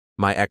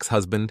My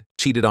ex-husband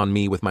cheated on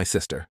me with my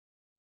sister.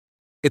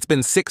 It's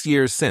been 6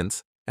 years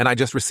since, and I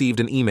just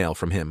received an email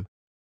from him.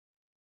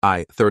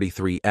 I,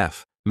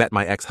 33F, met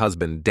my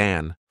ex-husband,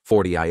 Dan,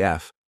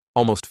 40IF,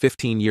 almost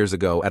 15 years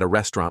ago at a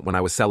restaurant when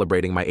I was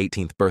celebrating my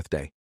 18th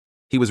birthday.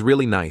 He was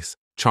really nice,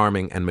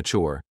 charming, and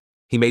mature.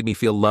 He made me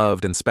feel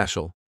loved and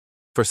special.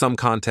 For some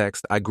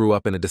context, I grew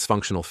up in a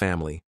dysfunctional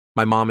family.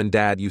 My mom and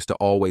dad used to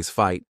always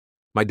fight.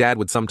 My dad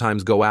would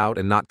sometimes go out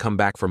and not come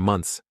back for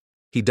months.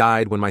 He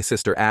died when my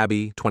sister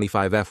Abby,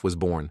 25F, was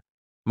born.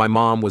 My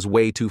mom was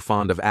way too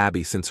fond of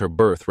Abby since her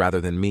birth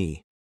rather than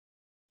me.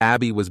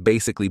 Abby was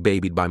basically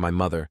babied by my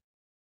mother.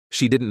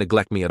 She didn't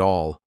neglect me at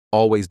all,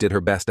 always did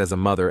her best as a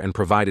mother and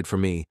provided for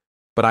me,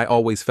 but I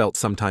always felt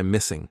sometime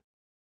missing.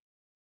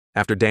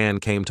 After Dan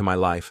came to my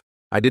life,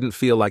 I didn't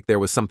feel like there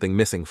was something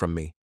missing from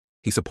me.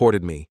 He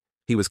supported me.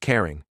 He was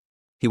caring.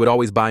 He would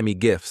always buy me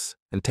gifts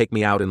and take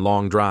me out in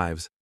long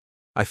drives.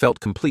 I felt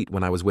complete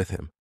when I was with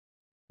him.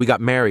 We got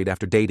married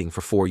after dating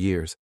for 4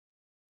 years.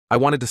 I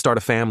wanted to start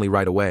a family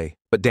right away,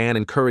 but Dan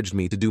encouraged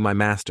me to do my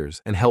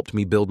master's and helped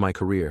me build my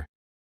career.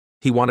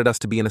 He wanted us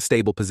to be in a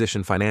stable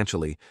position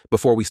financially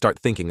before we start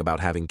thinking about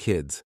having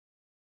kids.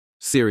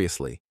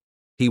 Seriously,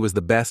 he was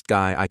the best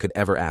guy I could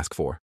ever ask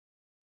for.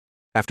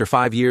 After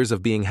 5 years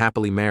of being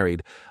happily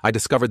married, I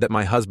discovered that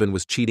my husband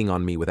was cheating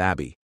on me with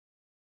Abby.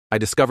 I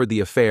discovered the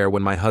affair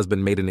when my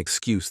husband made an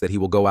excuse that he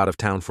will go out of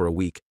town for a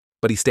week,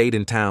 but he stayed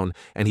in town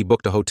and he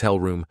booked a hotel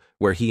room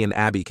where he and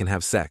Abby can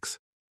have sex.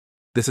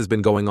 This has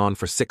been going on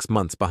for 6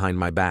 months behind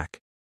my back.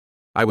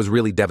 I was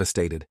really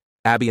devastated.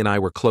 Abby and I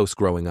were close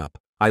growing up.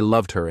 I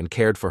loved her and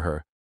cared for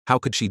her. How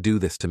could she do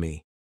this to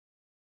me?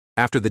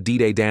 After the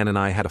D-Day, Dan and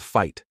I had a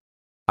fight.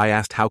 I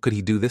asked how could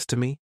he do this to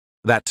me?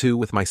 That too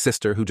with my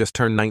sister who just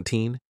turned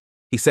 19?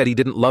 He said he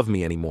didn't love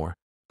me anymore,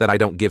 that I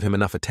don't give him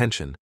enough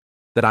attention,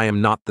 that I am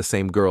not the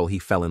same girl he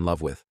fell in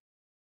love with.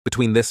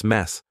 Between this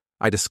mess,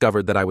 I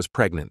discovered that I was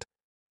pregnant,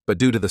 but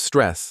due to the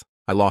stress,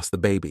 I lost the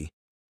baby.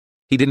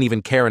 He didn't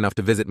even care enough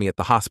to visit me at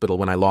the hospital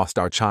when I lost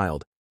our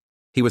child.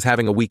 He was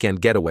having a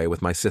weekend getaway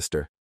with my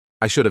sister.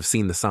 I should have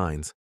seen the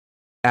signs.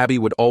 Abby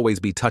would always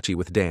be touchy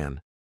with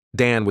Dan.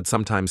 Dan would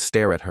sometimes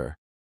stare at her.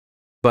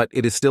 But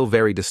it is still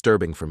very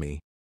disturbing for me.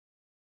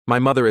 My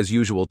mother, as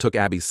usual, took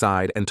Abby's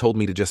side and told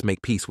me to just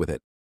make peace with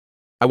it.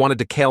 I wanted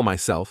to kill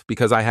myself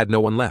because I had no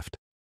one left.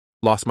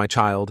 Lost my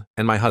child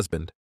and my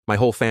husband, my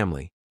whole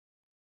family.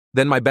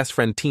 Then my best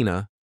friend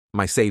Tina,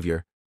 my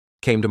savior,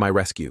 came to my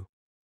rescue.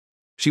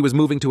 She was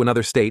moving to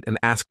another state and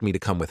asked me to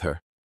come with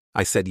her.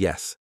 I said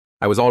yes.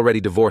 I was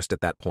already divorced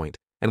at that point,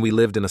 and we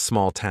lived in a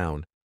small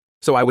town.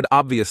 So I would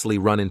obviously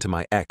run into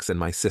my ex and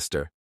my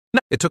sister.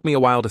 It took me a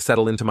while to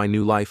settle into my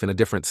new life in a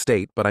different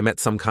state, but I met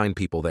some kind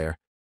people there.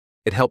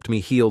 It helped me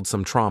heal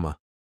some trauma.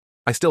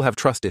 I still have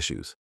trust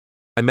issues.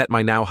 I met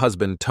my now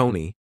husband,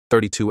 Tony,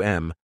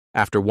 32M,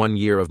 after 1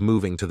 year of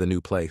moving to the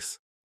new place.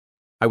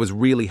 I was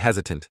really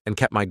hesitant and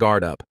kept my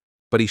guard up,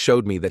 but he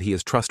showed me that he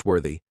is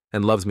trustworthy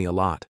and loves me a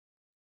lot.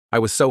 I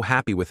was so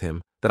happy with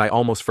him that I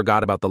almost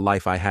forgot about the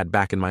life I had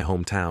back in my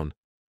hometown.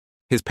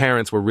 His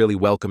parents were really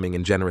welcoming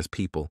and generous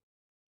people.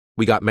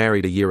 We got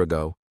married a year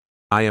ago.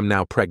 I am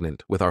now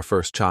pregnant with our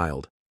first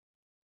child.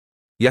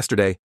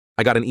 Yesterday,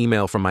 I got an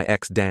email from my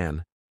ex,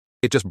 Dan.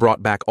 It just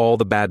brought back all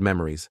the bad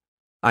memories.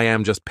 I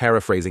am just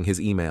paraphrasing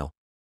his email.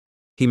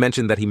 He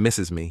mentioned that he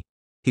misses me.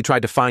 He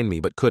tried to find me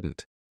but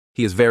couldn't.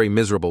 He is very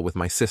miserable with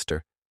my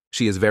sister.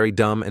 She is very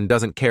dumb and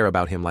doesn't care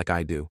about him like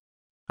I do.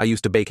 I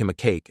used to bake him a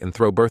cake and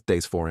throw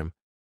birthdays for him.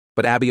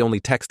 But Abby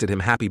only texted him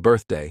happy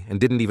birthday and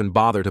didn't even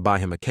bother to buy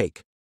him a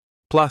cake.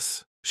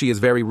 Plus, she is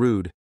very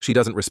rude. She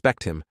doesn't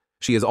respect him.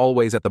 She is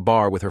always at the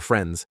bar with her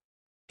friends.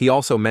 He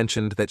also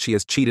mentioned that she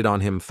has cheated on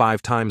him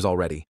 5 times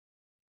already.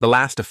 The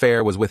last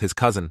affair was with his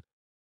cousin.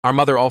 Our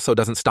mother also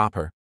doesn't stop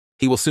her.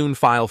 He will soon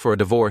file for a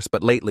divorce,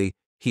 but lately,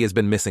 he has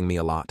been missing me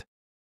a lot.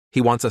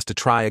 He wants us to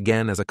try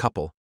again as a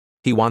couple.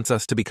 He wants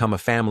us to become a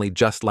family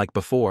just like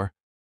before.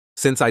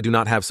 Since I do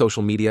not have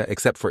social media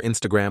except for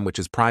Instagram, which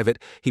is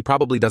private, he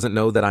probably doesn't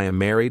know that I am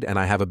married and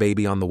I have a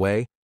baby on the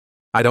way.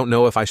 I don't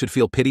know if I should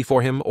feel pity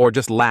for him or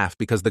just laugh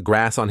because the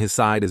grass on his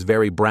side is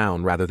very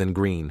brown rather than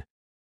green.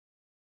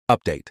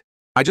 Update.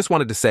 I just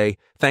wanted to say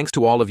thanks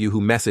to all of you who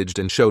messaged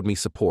and showed me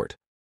support.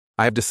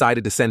 I have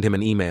decided to send him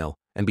an email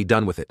and be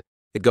done with it.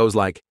 It goes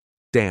like,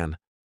 Dan,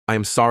 I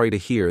am sorry to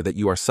hear that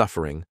you are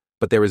suffering,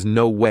 but there is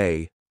no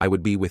way I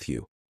would be with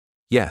you.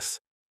 Yes,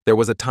 there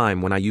was a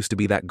time when I used to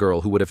be that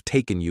girl who would have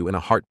taken you in a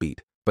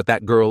heartbeat, but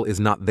that girl is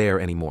not there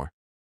anymore.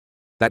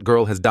 That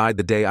girl has died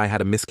the day I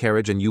had a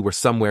miscarriage and you were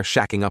somewhere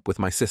shacking up with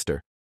my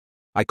sister.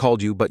 I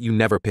called you, but you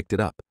never picked it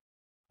up.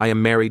 I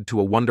am married to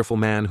a wonderful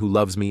man who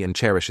loves me and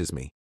cherishes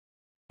me.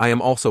 I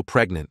am also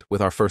pregnant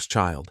with our first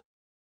child.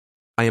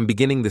 I am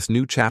beginning this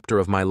new chapter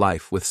of my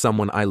life with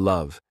someone I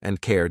love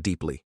and care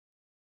deeply.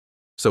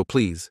 So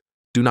please,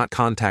 do not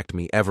contact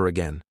me ever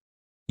again.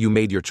 You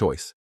made your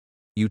choice.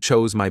 You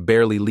chose my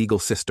barely legal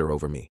sister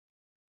over me.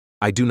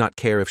 I do not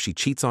care if she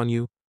cheats on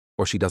you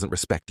or she doesn't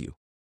respect you.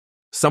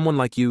 Someone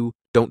like you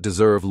don't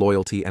deserve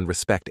loyalty and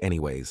respect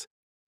anyways.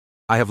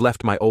 I have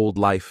left my old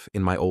life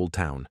in my old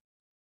town.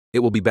 It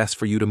will be best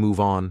for you to move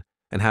on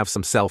and have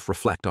some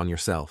self-reflect on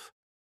yourself.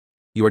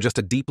 You are just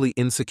a deeply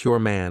insecure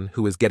man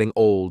who is getting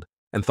old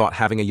and thought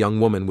having a young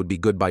woman would be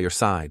good by your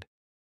side.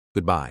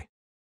 Goodbye.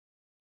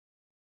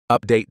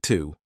 Update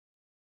 2.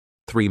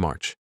 3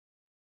 March.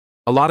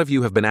 A lot of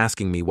you have been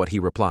asking me what he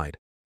replied.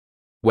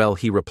 Well,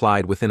 he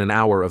replied within an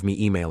hour of me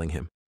emailing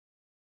him.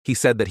 He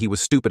said that he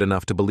was stupid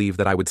enough to believe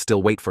that I would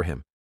still wait for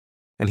him.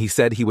 And he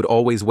said he would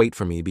always wait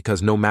for me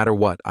because no matter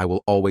what, I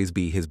will always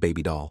be his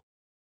baby doll.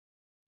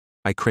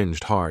 I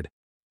cringed hard.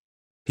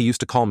 He used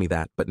to call me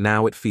that, but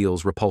now it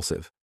feels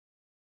repulsive.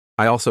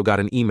 I also got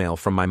an email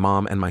from my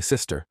mom and my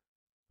sister.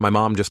 My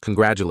mom just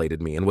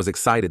congratulated me and was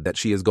excited that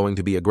she is going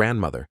to be a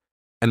grandmother.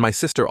 And my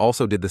sister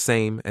also did the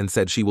same and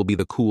said she will be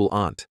the cool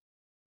aunt.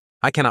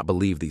 I cannot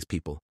believe these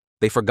people.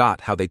 They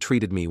forgot how they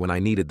treated me when I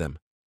needed them,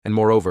 and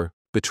moreover,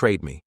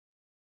 betrayed me.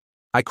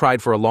 I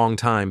cried for a long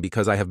time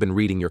because I have been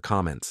reading your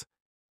comments.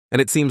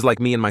 And it seems like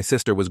me and my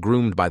sister was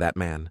groomed by that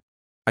man.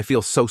 I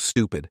feel so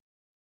stupid.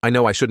 I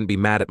know I shouldn't be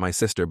mad at my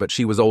sister, but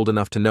she was old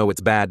enough to know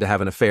it's bad to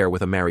have an affair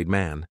with a married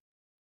man.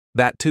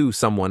 That too,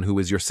 someone who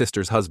is your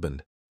sister's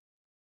husband.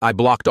 I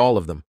blocked all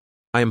of them.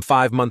 I am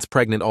 5 months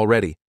pregnant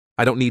already.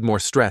 I don't need more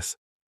stress.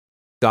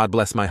 God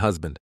bless my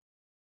husband.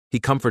 He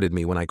comforted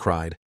me when I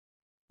cried.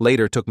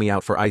 Later took me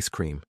out for ice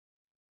cream.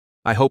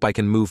 I hope I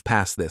can move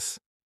past this.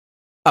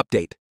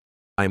 Update.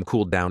 I am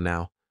cooled down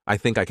now. I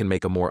think I can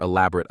make a more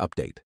elaborate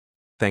update.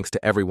 Thanks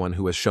to everyone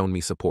who has shown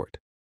me support.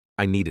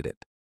 I needed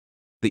it.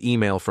 The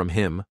email from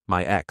him,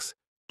 my ex,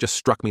 just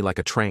struck me like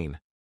a train.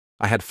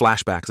 I had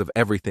flashbacks of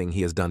everything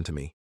he has done to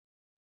me.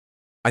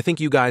 I think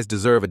you guys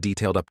deserve a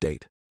detailed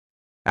update.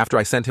 After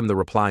I sent him the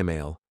reply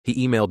mail,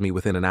 he emailed me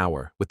within an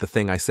hour with the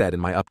thing I said in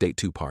my update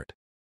 2 part.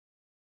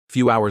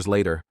 Few hours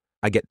later,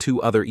 I get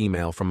 2 other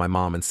email from my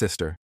mom and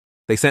sister.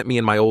 They sent me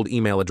in my old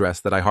email address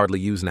that I hardly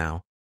use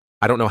now.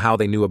 I don't know how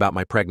they knew about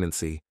my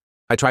pregnancy.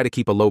 I try to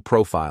keep a low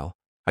profile.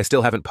 I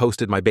still haven't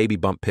posted my baby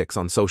bump pics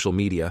on social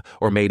media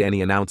or made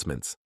any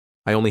announcements.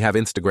 I only have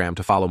Instagram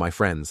to follow my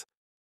friends.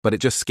 But it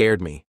just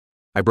scared me.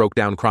 I broke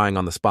down crying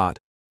on the spot.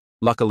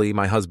 Luckily,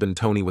 my husband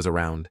Tony was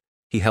around.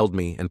 He held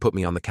me and put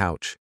me on the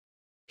couch.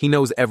 He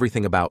knows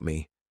everything about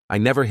me. I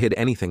never hid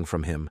anything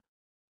from him.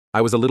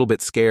 I was a little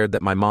bit scared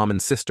that my mom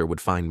and sister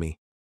would find me.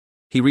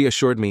 He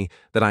reassured me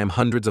that I am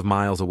hundreds of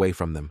miles away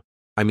from them.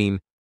 I mean,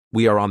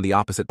 we are on the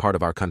opposite part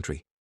of our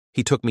country.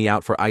 He took me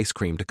out for ice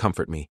cream to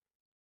comfort me.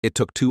 It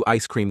took 2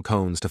 ice cream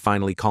cones to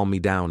finally calm me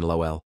down,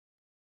 lol.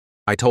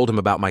 I told him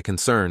about my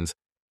concerns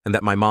and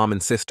that my mom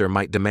and sister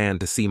might demand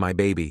to see my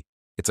baby.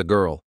 It's a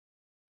girl.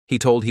 He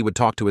told he would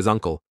talk to his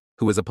uncle,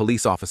 who is a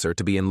police officer,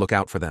 to be in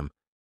lookout for them.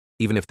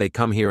 Even if they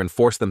come here and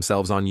force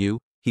themselves on you,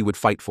 he would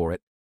fight for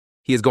it.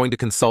 He is going to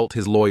consult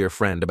his lawyer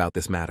friend about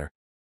this matter,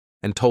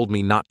 and told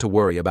me not to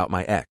worry about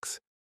my ex.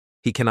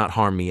 He cannot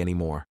harm me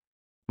anymore.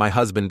 My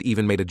husband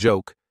even made a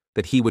joke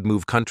that he would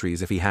move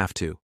countries if he have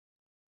to.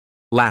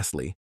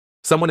 Lastly,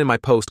 someone in my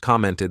post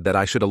commented that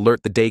I should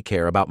alert the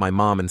daycare about my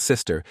mom and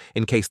sister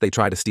in case they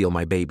try to steal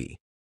my baby.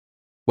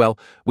 Well,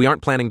 we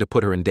aren't planning to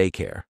put her in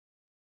daycare.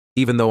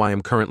 Even though I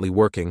am currently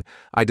working,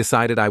 I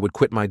decided I would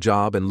quit my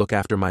job and look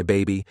after my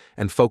baby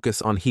and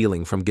focus on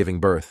healing from giving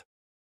birth.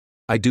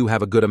 I do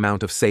have a good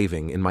amount of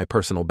saving in my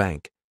personal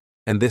bank,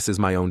 and this is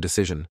my own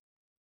decision.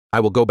 I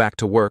will go back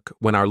to work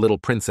when our little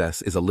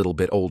princess is a little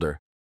bit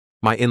older.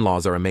 My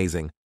in-laws are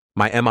amazing.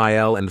 My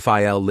MIL and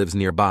FIL lives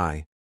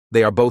nearby.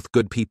 They are both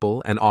good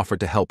people and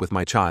offered to help with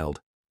my child.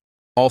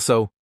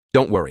 Also,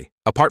 don't worry,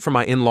 apart from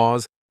my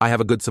in-laws, I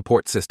have a good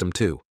support system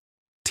too.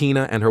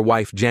 Tina and her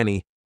wife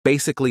Jenny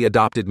basically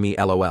adopted me,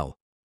 lol.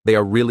 They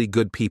are really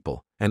good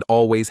people and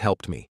always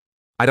helped me.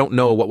 I don't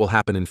know what will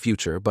happen in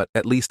future, but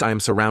at least I am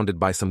surrounded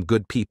by some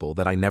good people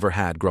that I never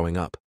had growing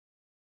up.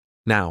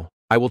 Now,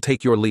 I will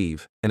take your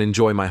leave and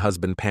enjoy my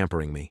husband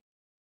pampering me.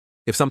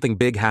 If something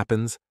big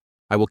happens,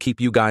 I will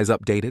keep you guys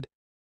updated,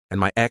 and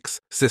my ex,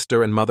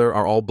 sister, and mother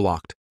are all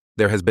blocked.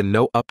 There has been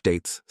no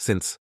updates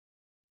since.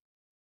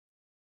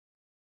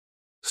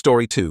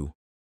 Story 2.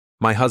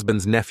 My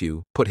husband's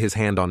nephew put his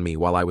hand on me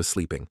while I was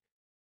sleeping.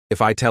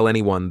 If I tell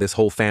anyone, this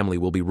whole family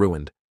will be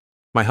ruined.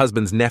 My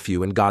husband's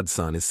nephew and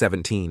godson is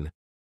 17.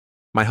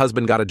 My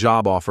husband got a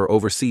job offer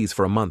overseas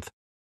for a month.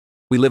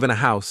 We live in a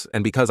house,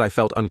 and because I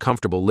felt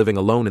uncomfortable living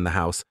alone in the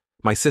house,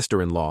 my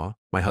sister-in-law,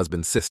 my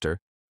husband's sister,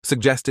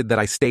 suggested that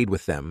I stayed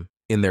with them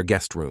in their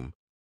guest room.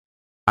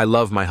 I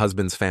love my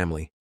husband's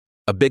family.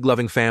 A big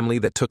loving family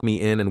that took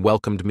me in and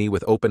welcomed me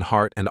with open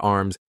heart and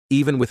arms,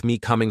 even with me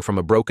coming from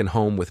a broken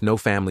home with no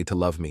family to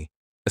love me,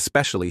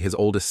 especially his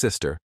oldest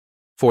sister,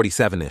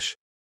 47-ish.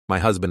 My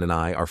husband and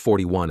I are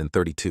 41 and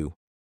 32.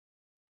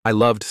 I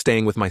loved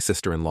staying with my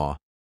sister-in-law.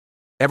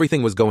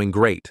 Everything was going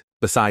great,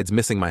 besides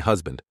missing my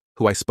husband,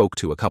 who I spoke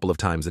to a couple of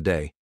times a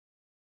day.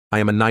 I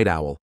am a night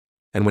owl,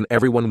 and when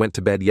everyone went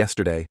to bed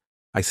yesterday,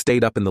 I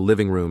stayed up in the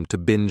living room to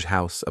binge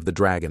House of the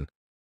Dragon.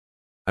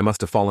 I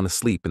must have fallen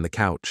asleep in the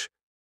couch.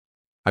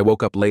 I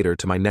woke up later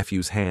to my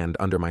nephew's hand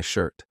under my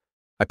shirt.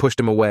 I pushed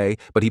him away,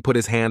 but he put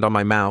his hand on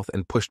my mouth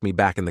and pushed me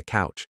back in the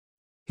couch.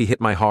 He hit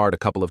my heart a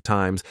couple of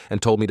times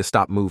and told me to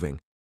stop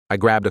moving. I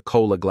grabbed a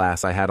cola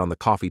glass I had on the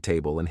coffee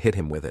table and hit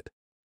him with it.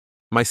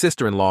 My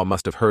sister-in-law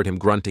must have heard him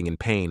grunting in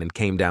pain and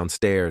came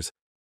downstairs.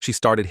 She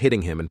started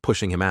hitting him and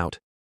pushing him out.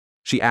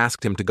 She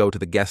asked him to go to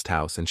the guest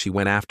house and she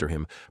went after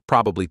him,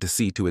 probably to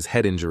see to his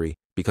head injury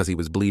because he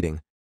was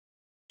bleeding.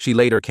 She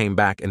later came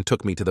back and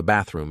took me to the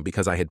bathroom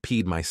because I had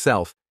peed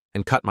myself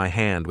and cut my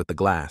hand with the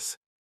glass.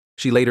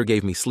 She later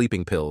gave me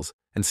sleeping pills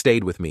and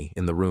stayed with me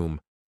in the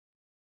room.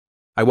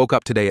 I woke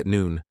up today at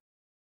noon.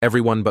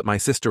 Everyone but my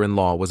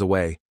sister-in-law was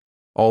away.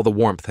 All the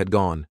warmth had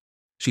gone.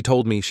 She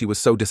told me she was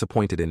so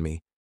disappointed in me.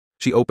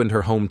 She opened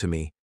her home to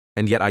me,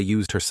 and yet I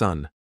used her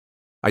son.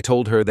 I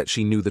told her that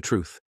she knew the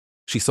truth.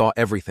 She saw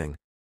everything.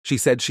 She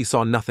said she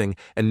saw nothing,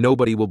 and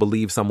nobody will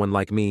believe someone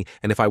like me,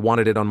 and if I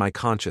wanted it on my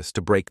conscience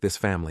to break this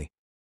family.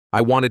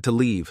 I wanted to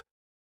leave,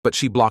 but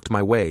she blocked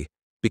my way,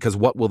 because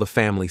what will the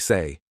family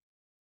say?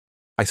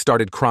 I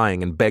started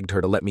crying and begged her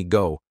to let me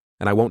go,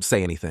 and I won't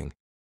say anything.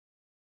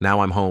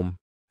 Now I'm home,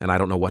 and I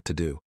don't know what to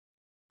do.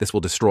 This will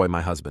destroy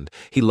my husband.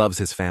 He loves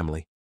his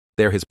family.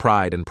 They're his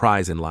pride and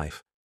prize in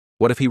life.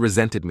 What if he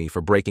resented me for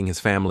breaking his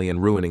family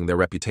and ruining their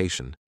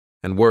reputation?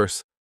 And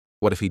worse,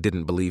 what if he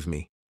didn't believe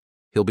me?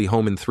 He'll be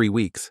home in 3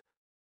 weeks.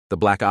 The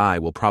black eye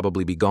will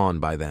probably be gone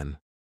by then.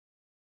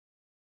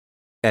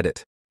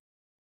 Edit.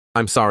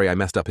 I'm sorry I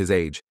messed up his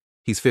age.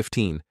 He's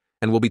 15,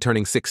 and will be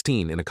turning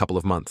 16 in a couple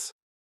of months.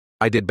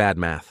 I did bad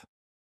math.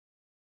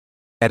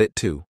 Edit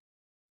 2.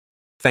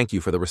 Thank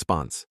you for the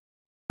response.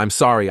 I'm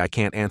sorry I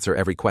can't answer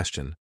every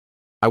question.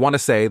 I want to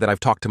say that I've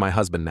talked to my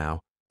husband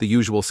now, the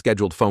usual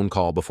scheduled phone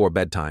call before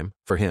bedtime,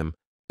 for him,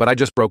 but I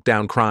just broke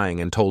down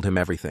crying and told him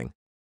everything.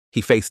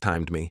 He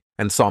FaceTimed me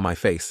and saw my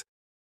face.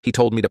 He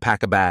told me to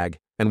pack a bag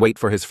and wait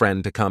for his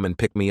friend to come and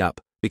pick me up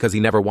because he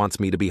never wants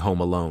me to be home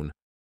alone.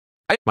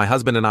 My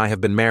husband and I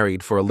have been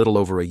married for a little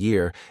over a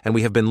year, and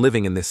we have been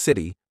living in this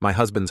city, my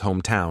husband's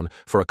hometown,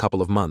 for a couple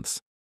of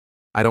months.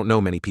 I don't know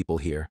many people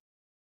here.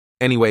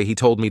 Anyway, he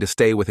told me to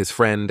stay with his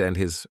friend and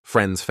his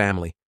friend's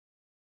family.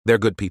 They're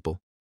good people.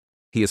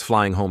 He is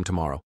flying home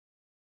tomorrow.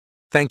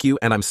 Thank you,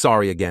 and I'm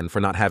sorry again for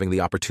not having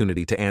the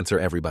opportunity to answer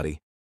everybody.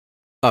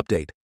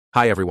 Update.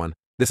 Hi everyone,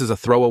 this is a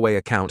throwaway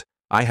account.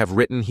 I have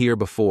written here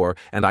before,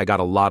 and I got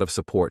a lot of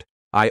support.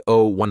 I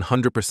owe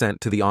 100%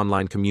 to the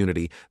online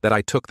community that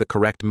I took the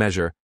correct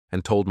measure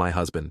and told my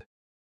husband.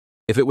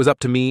 If it was up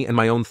to me and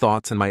my own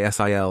thoughts and my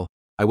SIL,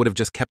 I would have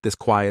just kept this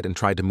quiet and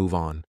tried to move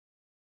on.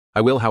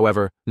 I will,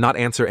 however, not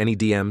answer any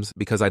DMs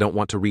because I don't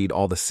want to read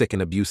all the sick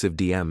and abusive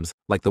DMs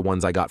like the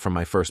ones I got from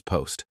my first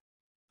post.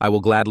 I will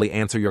gladly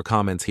answer your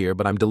comments here,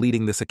 but I'm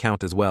deleting this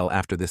account as well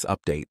after this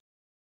update.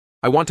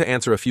 I want to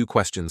answer a few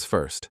questions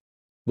first.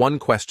 One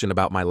question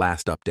about my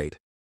last update.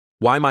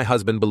 Why my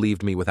husband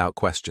believed me without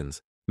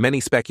questions. Many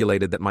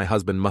speculated that my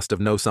husband must have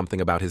known something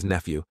about his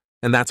nephew,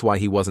 and that's why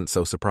he wasn't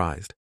so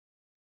surprised.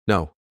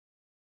 No.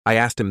 I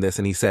asked him this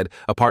and he said,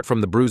 apart from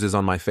the bruises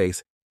on my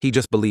face, he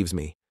just believes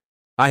me.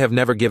 I have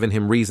never given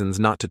him reasons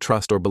not to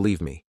trust or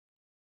believe me.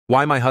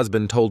 Why my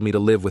husband told me to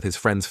live with his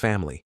friend's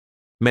family.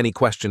 Many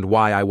questioned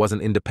why I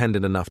wasn't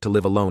independent enough to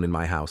live alone in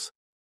my house.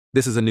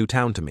 This is a new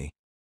town to me.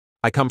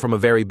 I come from a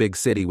very big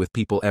city with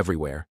people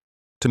everywhere.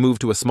 To move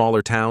to a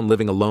smaller town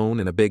living alone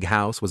in a big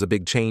house was a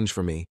big change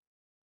for me.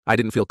 I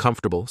didn't feel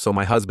comfortable, so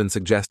my husband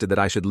suggested that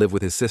I should live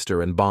with his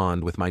sister and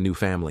bond with my new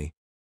family.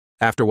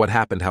 After what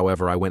happened,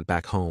 however, I went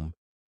back home.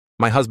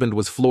 My husband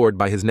was floored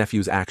by his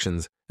nephew's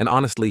actions, and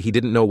honestly, he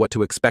didn't know what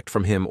to expect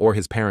from him or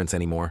his parents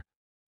anymore.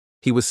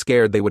 He was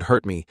scared they would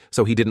hurt me,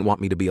 so he didn't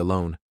want me to be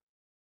alone.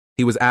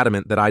 He was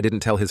adamant that I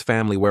didn't tell his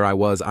family where I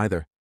was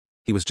either.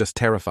 He was just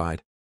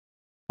terrified.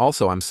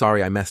 Also, I'm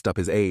sorry I messed up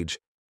his age.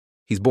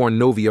 He's born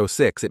Novio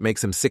 6, it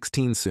makes him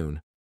 16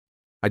 soon.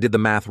 I did the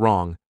math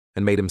wrong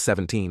and made him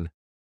 17.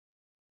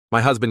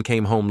 My husband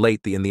came home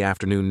late in the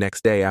afternoon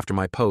next day after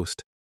my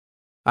post.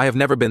 I have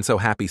never been so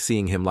happy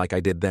seeing him like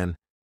I did then.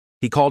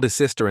 He called his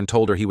sister and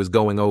told her he was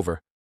going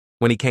over.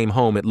 When he came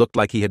home, it looked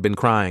like he had been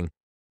crying.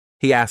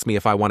 He asked me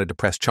if I wanted to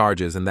press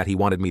charges and that he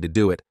wanted me to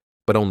do it,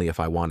 but only if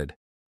I wanted.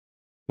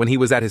 When he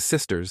was at his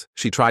sister's,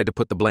 she tried to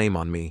put the blame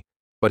on me,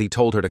 but he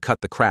told her to cut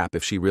the crap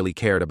if she really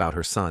cared about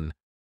her son.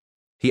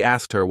 He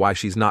asked her why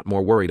she's not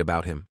more worried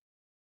about him.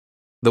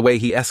 The way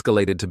he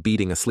escalated to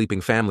beating a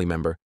sleeping family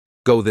member,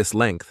 go this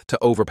length to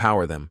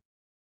overpower them.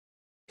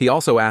 He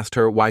also asked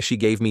her why she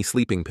gave me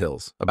sleeping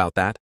pills. About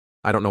that,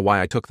 I don't know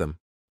why I took them.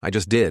 I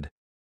just did.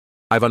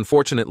 I've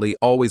unfortunately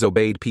always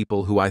obeyed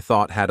people who I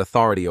thought had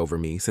authority over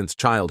me since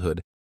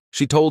childhood.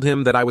 She told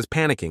him that I was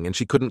panicking and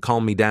she couldn't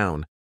calm me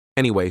down.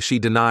 Anyway, she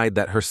denied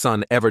that her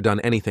son ever done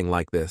anything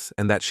like this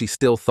and that she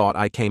still thought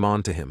I came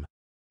on to him.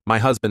 My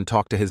husband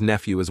talked to his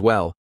nephew as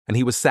well, and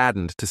he was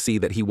saddened to see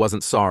that he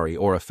wasn't sorry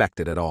or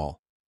affected at all.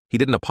 He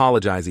didn't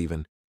apologize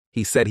even.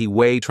 He said he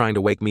was trying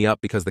to wake me up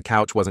because the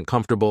couch wasn't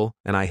comfortable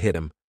and I hit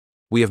him.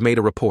 We have made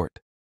a report.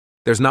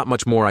 There's not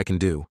much more I can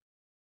do.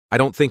 I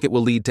don't think it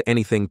will lead to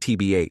anything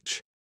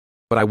TBH,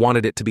 but I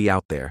wanted it to be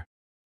out there.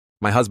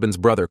 My husband's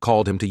brother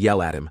called him to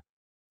yell at him.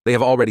 They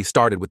have already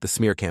started with the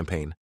smear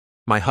campaign.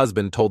 My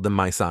husband told them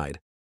my side.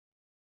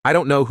 I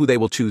don't know who they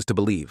will choose to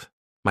believe.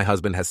 My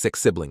husband has 6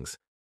 siblings.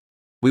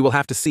 We will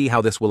have to see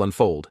how this will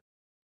unfold.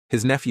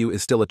 His nephew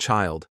is still a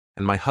child,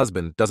 and my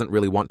husband doesn't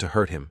really want to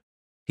hurt him.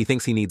 He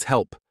thinks he needs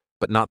help,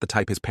 but not the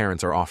type his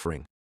parents are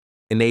offering.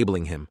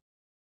 Enabling him.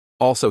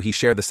 Also, he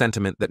shared the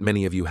sentiment that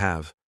many of you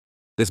have.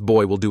 This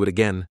boy will do it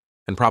again,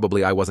 and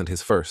probably I wasn't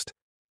his first.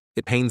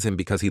 It pains him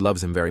because he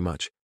loves him very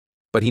much.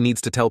 But he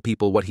needs to tell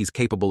people what he's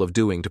capable of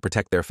doing to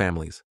protect their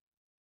families.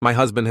 My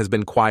husband has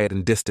been quiet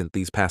and distant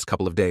these past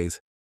couple of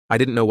days. I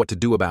didn't know what to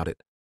do about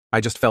it.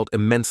 I just felt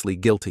immensely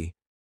guilty.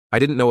 I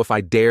didn't know if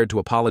I dared to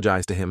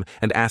apologize to him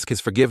and ask his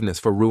forgiveness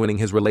for ruining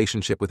his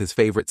relationship with his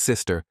favorite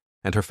sister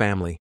and her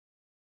family.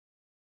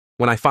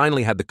 When I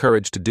finally had the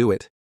courage to do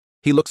it,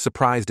 he looked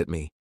surprised at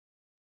me.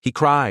 He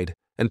cried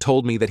and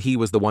told me that he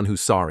was the one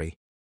who's sorry.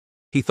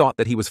 He thought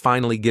that he was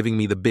finally giving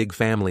me the big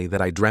family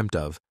that I dreamt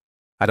of.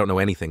 I don't know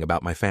anything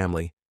about my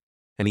family.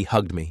 And he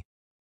hugged me.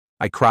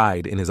 I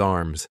cried in his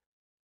arms.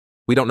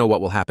 We don't know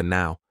what will happen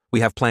now.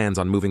 We have plans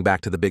on moving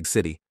back to the big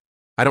city.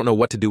 I don't know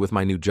what to do with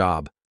my new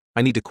job.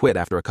 I need to quit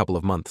after a couple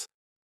of months.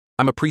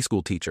 I'm a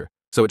preschool teacher,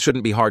 so it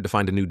shouldn't be hard to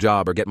find a new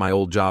job or get my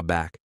old job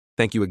back.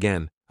 Thank you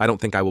again. I don't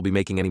think I will be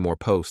making any more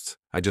posts.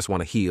 I just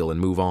want to heal and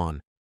move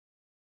on.